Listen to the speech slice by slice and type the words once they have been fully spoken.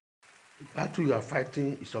The battle you are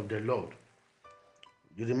fighting is of the Lord.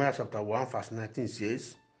 Jeremiah chapter 1 verse 19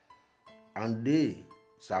 says, "And they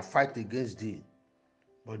shall fight against thee,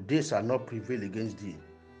 but they shall not prevail against thee.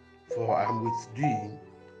 For I am with thee,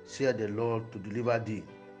 saith the Lord, to deliver thee."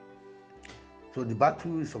 So the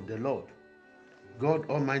battle is of the Lord. God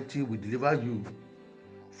Almighty will deliver you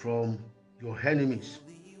from your enemies.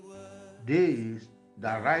 They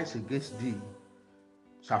that rise against thee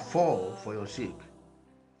shall fall for your sake.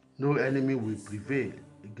 No enemy will prevail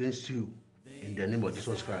against you in the name of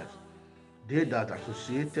Jesus Christ. They that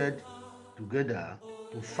associated together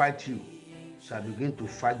to fight you shall begin to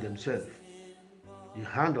fight themselves. The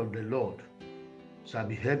hand of the Lord shall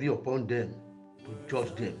be heavy upon them to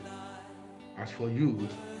judge them. As for you,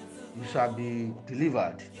 you shall be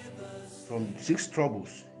delivered from 6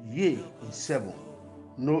 troubles, yea, in 7.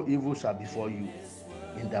 No evil shall befall you,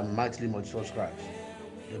 in the mighty name of Jesus Christ.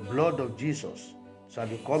 The blood of Jesus shall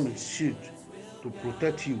become a shield to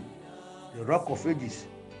protect you. The rock of ages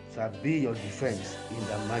shall be your defense, in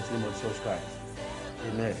the mighty name of Jesus Christ.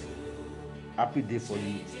 Amen. Happy day for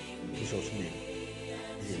you, in Jesus' name.